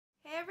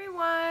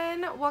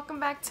everyone, welcome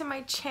back to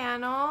my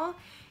channel.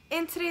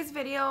 In today's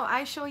video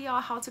I show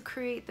y'all how to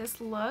create this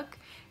look,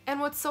 and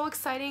what's so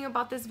exciting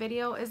about this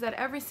video is that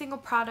every single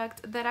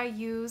product that I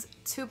use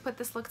to put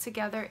this look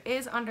together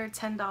is under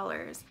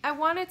 $10. I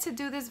wanted to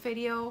do this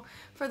video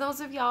for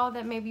those of y'all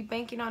that may be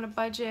banking on a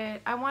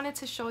budget. I wanted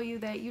to show you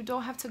that you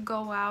don't have to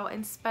go out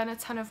and spend a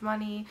ton of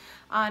money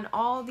on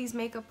all these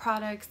makeup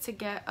products to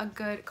get a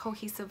good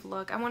cohesive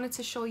look. I wanted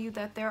to show you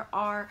that there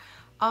are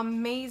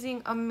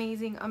amazing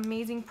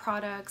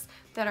products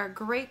that are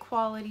great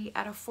quality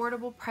at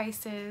affordable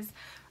prices.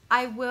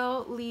 I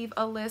will leave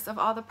a list of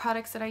all the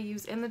products that I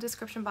use in the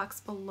description box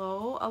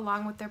below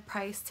along with their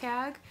price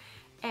tag,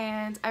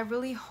 and I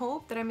really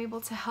hope that I'm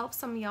able to help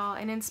some of y'all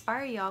and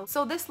inspire y'all.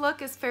 So this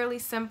look is fairly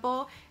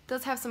simple. It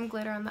does have some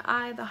glitter on the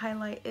eye, the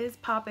highlight is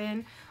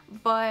popping,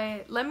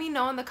 but let me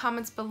know in the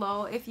comments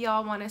below if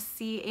y'all want to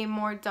see a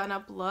more done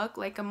up look,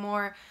 like a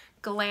more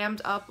glammed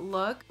up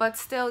look, but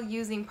still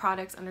using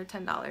products under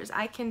 $10.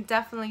 I can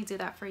definitely do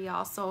that for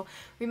y'all, so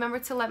remember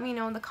to let me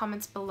know in the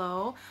comments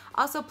below.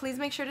 Also, please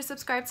make sure to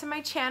subscribe to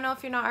my channel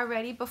if you're not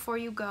already before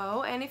you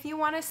go, and if you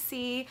want to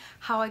see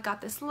how I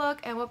got this look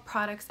and what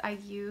products I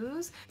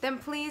use, then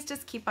please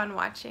just keep on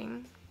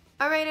watching.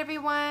 Alright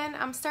everyone,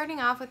 I'm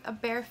starting off with a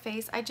bare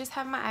face. I just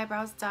have my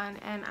eyebrows done,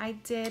 and I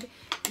did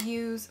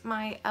use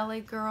my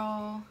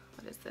l.a.girl,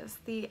 what is this?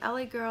 The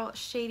l.a.girl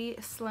Shady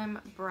Slim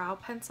Brow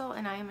Pencil,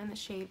 and I am in the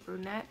shade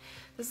Brunette.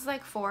 This is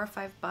like $4 or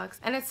 $5,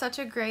 and it's such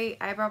a great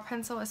eyebrow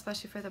pencil,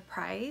 especially for the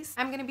price.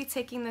 I'm going to be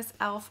taking this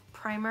e.l.f.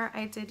 primer.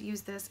 I did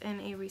use this in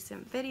a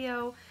recent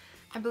video.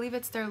 I believe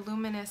it's their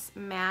Luminous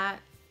Matte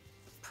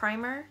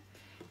Primer,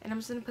 and I'm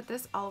just going to put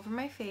this all over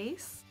my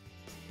face.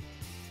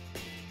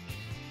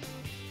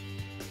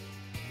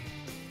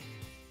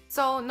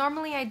 So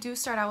normally I do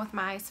start out with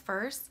my eyes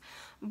first,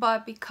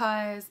 but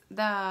because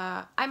the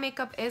eye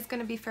makeup is going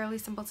to be fairly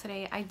simple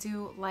today, I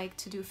do like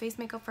to do face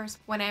makeup first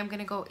when I am going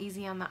to go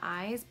easy on the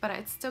eyes, but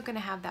it's still going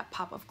to have that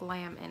pop of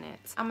glam in it.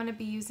 I'm going to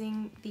be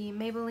using the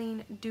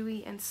Maybelline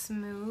Dewy and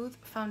Smooth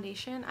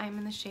foundation. I'm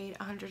in the shade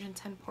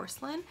 110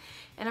 Porcelain,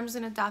 and I'm just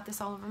going to dot this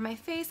all over my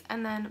face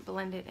and then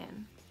blend it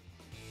in.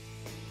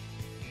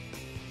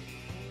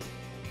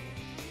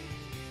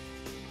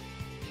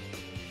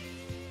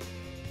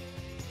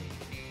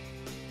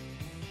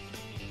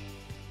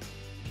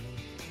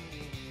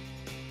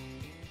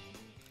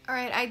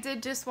 Alright, I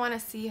did just want to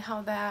see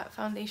how that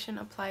foundation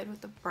applied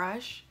with the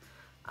brush.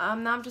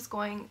 Now I'm just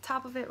going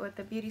top of it with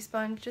the beauty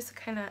sponge just to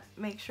kind of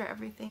make sure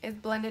everything is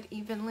blended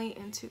evenly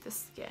into the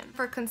skin.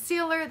 For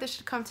concealer, this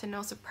should come to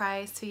no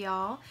surprise to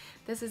y'all.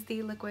 This is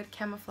the Liquid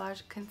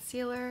Camouflage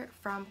Concealer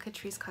from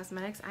Catrice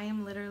Cosmetics. I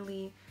am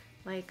literally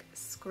like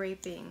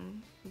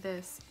scraping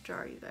this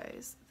jar, you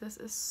guys. This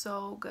is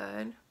so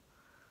good.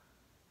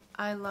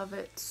 I love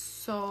it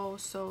so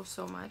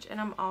much,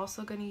 and I'm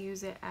also going to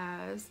use it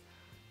as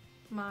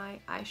my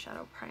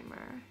eyeshadow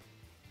primer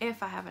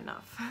if I have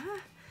enough.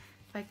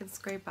 If I can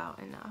scrape out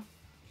enough.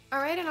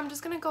 Alright, and I'm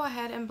just gonna go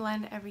ahead and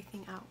blend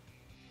everything out.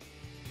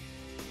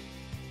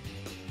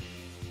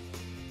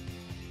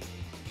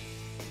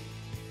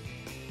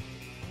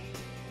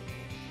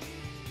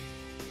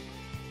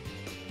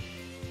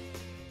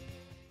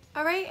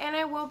 Alright, and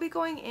I will be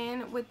going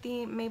in with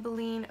the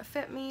Maybelline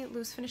Fit Me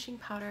Loose Finishing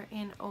Powder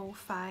in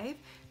 05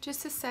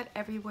 just to set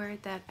everywhere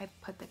that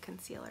I've put the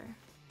concealer.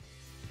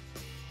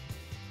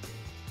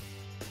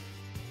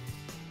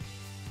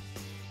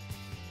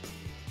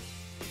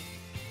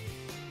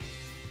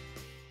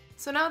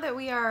 So now that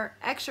we are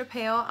extra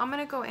pale, I'm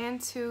going to go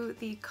into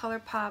the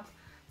ColourPop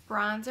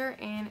bronzer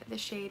in the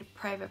shade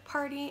Private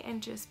Party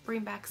and just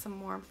bring back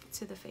some warmth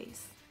to the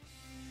face.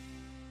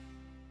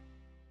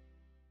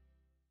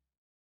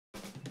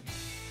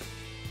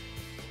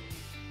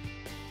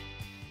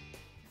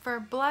 For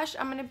blush,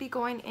 I'm going to be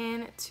going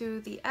in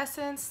to the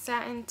Essence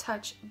Satin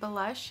Touch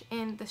Blush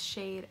in the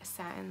shade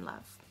Satin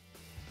Love.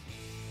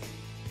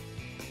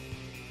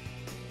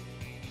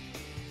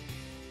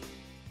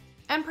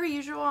 And per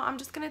usual, I'm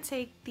just going to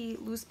take the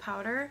loose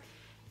powder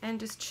and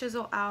just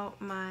chisel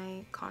out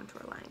my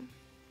contour line.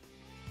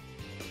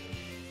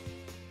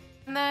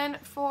 And then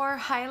for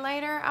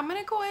highlighter, I'm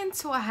going to go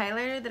into a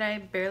highlighter that I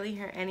barely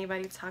hear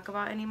anybody talk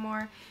about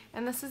anymore.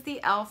 And this is the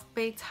e.l.f.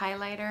 Baked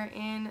Highlighter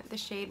in the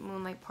shade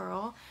Moonlight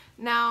Pearl.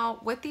 Now,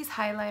 with these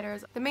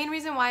highlighters, the main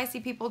reason why I see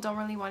people don't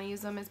really want to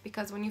use them is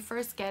because when you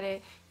first get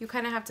it, you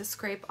kind of have to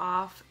scrape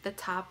off the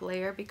top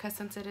layer, because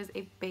since it is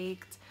a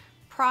baked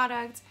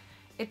product,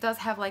 it does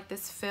have like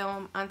this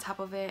film on top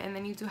of it, and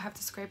then you do have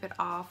to scrape it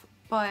off.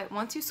 But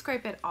once you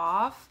scrape it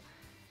off,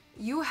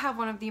 you have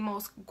one of the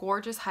most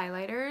gorgeous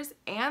highlighters,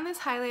 and this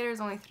highlighter is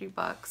only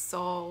 $3.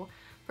 So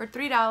for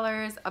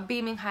 $3, a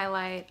beaming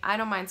highlight, I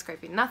don't mind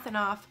scraping nothing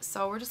off.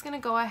 So we're just gonna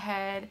go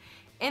ahead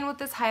in with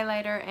this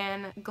highlighter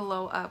and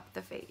glow up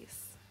the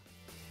face.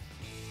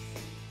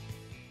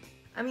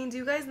 I mean, do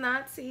you guys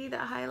not see the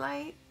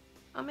highlight?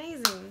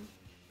 Amazing.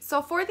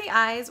 So for the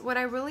eyes, what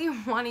I really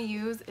want to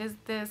use is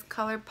this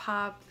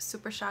ColourPop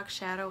Super Shock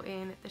Shadow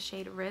in the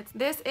shade Ritz.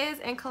 This is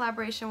in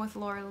collaboration with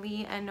Laura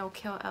Lee and No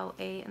Kill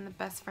LA and the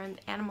Best Friend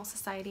Animal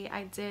Society.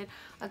 I did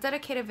a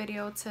dedicated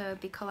video to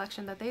the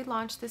collection that they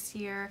launched this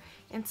year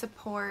in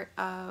support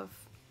of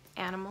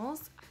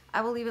animals. I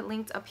will leave it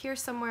linked up here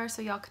somewhere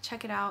so y'all could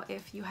check it out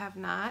if you have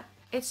not.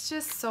 It's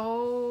just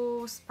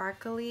so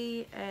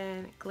sparkly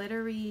and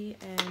glittery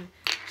and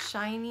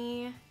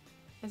shiny,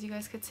 as you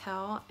guys could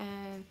tell,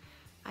 and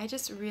I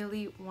just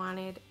really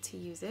wanted to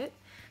use it.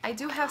 I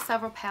do have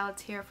several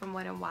palettes here from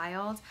Wet n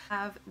Wild. I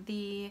have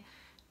the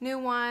new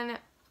one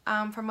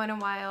from Wet n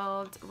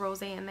Wild,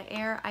 Rose in the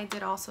Air. I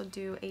did also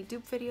do a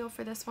dupe video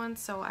for this one,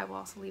 so I will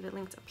also leave it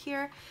linked up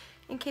here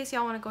in case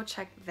y'all want to go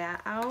check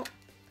that out.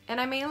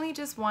 And I mainly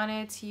just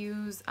wanted to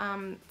use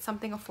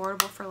something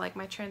affordable for like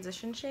my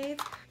transition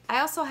shades. I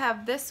also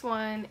have this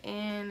one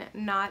in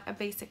Not a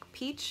Basic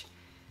Peach.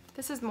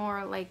 This is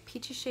more like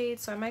peachy shade,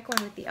 so I might go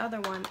in with the other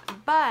one.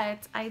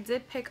 But I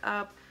did pick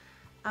up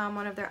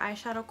one of their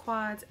eyeshadow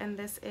quads, and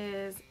this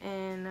is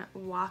in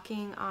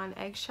Walking on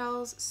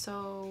Eggshells.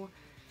 So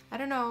I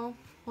don't know,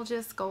 we'll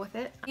just go with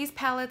it. These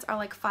palettes are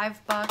like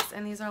 $5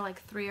 and these are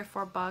like $3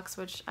 or $4,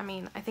 which I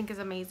mean I think is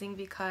amazing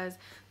because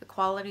the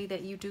quality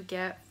that you do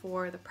get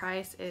for the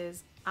price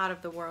is out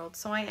of the world.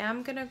 So I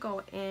am gonna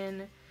go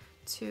in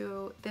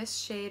to this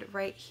shade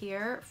right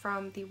here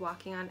from the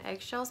Walking on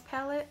Eggshells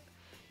palette.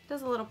 It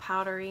is a little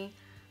powdery,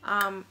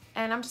 and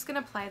I'm just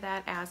gonna apply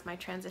that as my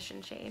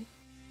transition shade.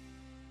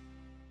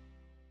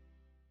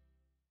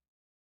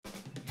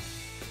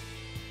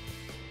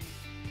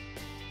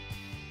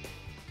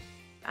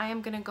 I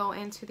am gonna go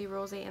into the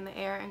Rose in the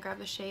Air and grab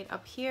the shade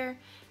up here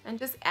and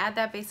just add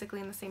that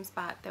basically in the same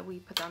spot that we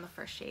put down the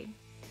first shade.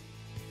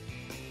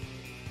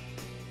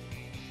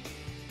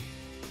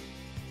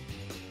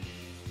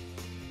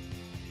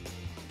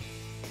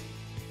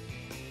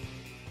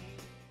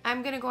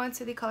 I'm gonna go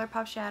into the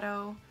ColourPop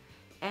shadow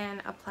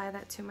and apply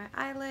that to my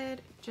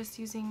eyelid just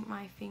using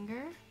my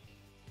finger.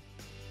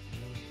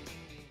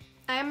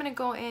 I am gonna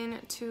go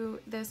into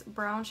this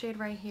brown shade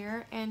right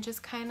here and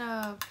just kind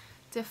of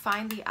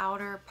define the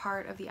outer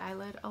part of the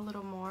eyelid a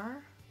little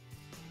more.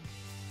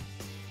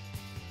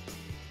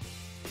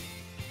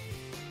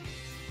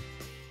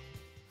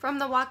 From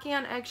the Walking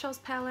on Eggshells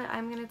palette,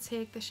 I'm gonna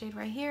take the shade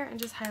right here and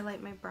just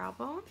highlight my brow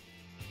bone.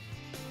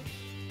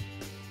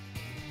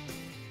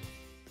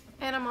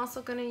 And I'm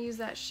also going to use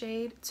that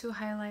shade to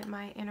highlight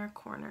my inner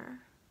corner.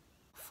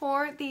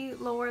 For the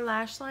lower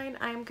lash line,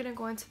 I'm going to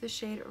go into the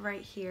shade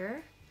right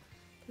here.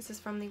 This is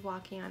from the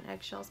Walking on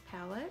Eggshells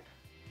palette.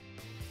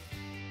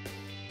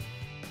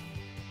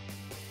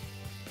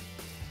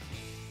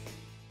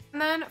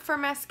 And then for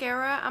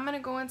mascara, I'm going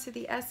to go into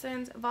the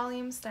Essence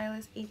Volume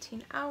Stylist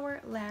 18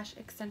 Hour Lash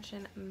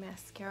Extension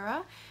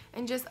Mascara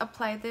and just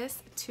apply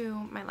this to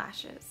my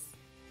lashes.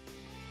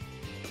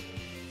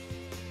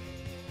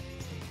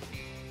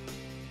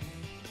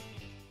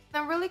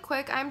 Now really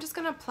quick, I'm just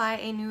going to apply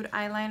a nude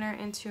eyeliner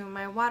into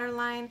my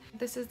waterline.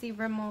 This is the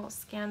Rimmel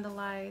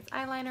Scandalized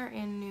eyeliner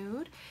in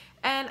nude.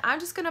 And I'm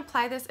just going to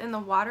apply this in the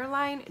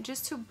waterline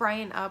just to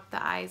brighten up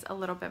the eyes a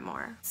little bit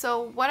more.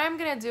 So what I'm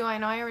going to do, I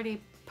know I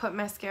already put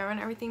mascara and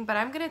everything, but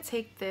I'm going to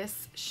take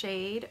this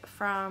shade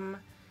from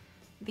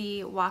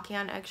the Walking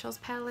on Eggshells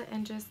palette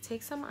and just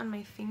take some on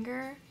my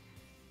finger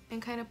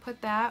and kind of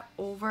put that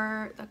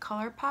over the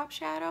ColourPop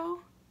shadow.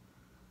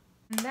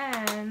 And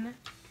then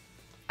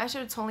I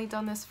should have totally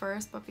done this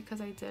first, but because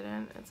I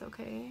didn't, it's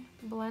okay.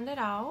 Blend it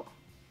out.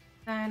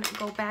 Then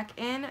go back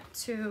in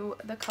to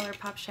the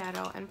ColourPop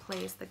shadow and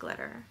place the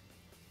glitter.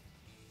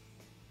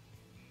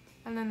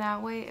 And then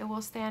that way it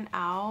will stand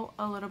out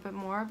a little bit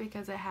more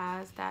because it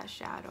has that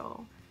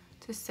shadow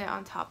to sit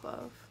on top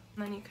of.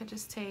 And then you could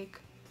just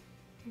take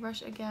the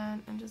brush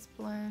again and just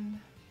blend,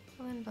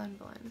 blend, blend,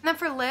 blend. And then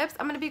for lips,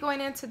 I'm going to be going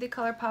into the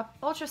ColourPop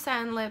Ultra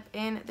Satin Lip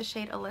in the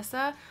shade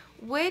Alyssa,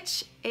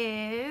 which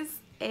is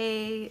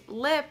a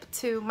lip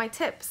to my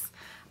tips.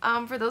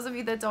 For those of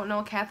you that don't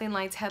know, Kathleen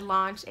Lights had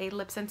launched a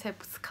Lips and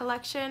Tips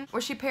collection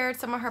where she paired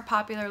some of her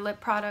popular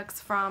lip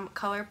products from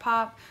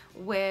ColourPop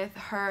with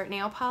her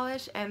nail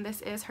polish, and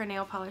this is her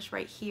nail polish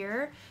right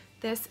here.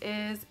 This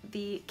is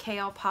the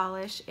Kale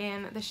polish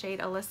in the shade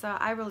Alyssa.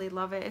 I really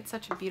love it. It's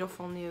such a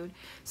beautiful nude.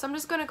 So I'm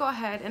just going to go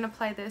ahead and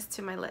apply this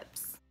to my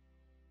lips.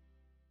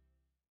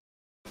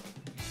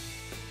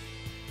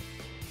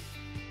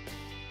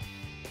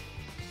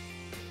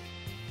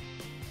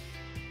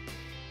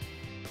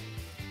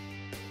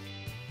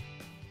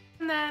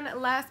 And then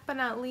last but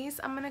not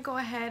least, I'm going to go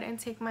ahead and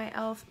take my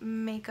e.l.f.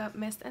 Makeup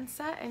Mist and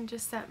Set and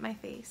just set my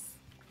face.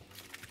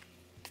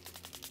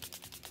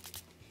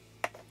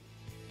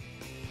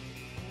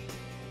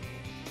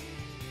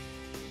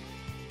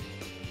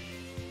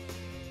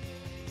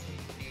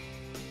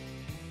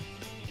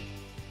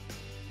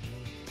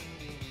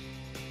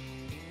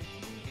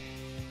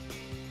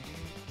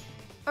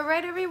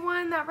 Alright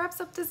everyone, that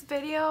wraps up this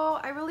video.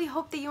 I really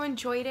hope that you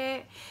enjoyed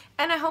it,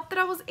 and I hope that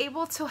I was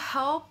able to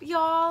help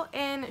y'all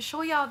and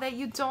show y'all that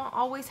you don't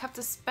always have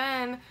to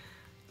spend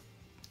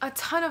a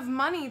ton of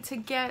money to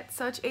get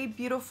such a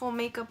beautiful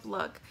makeup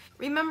look.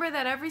 Remember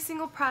that every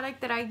single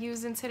product that I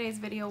used in today's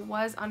video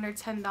was under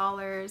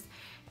 $10,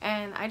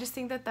 and I just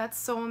think that that's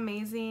so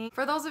amazing.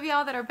 For those of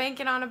y'all that are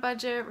banking on a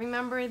budget,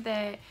 remember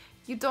that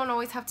you don't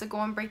always have to go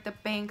and break the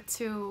bank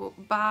to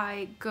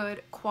buy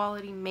good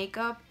quality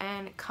makeup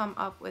and come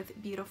up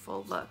with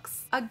beautiful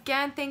looks.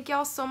 Again, thank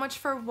y'all so much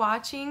for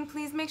watching.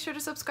 Please make sure to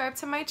subscribe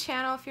to my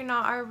channel if you're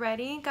not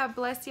already. God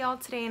bless y'all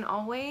today and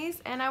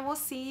always, and I will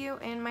see you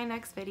in my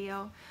next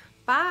video.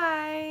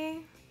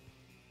 Bye!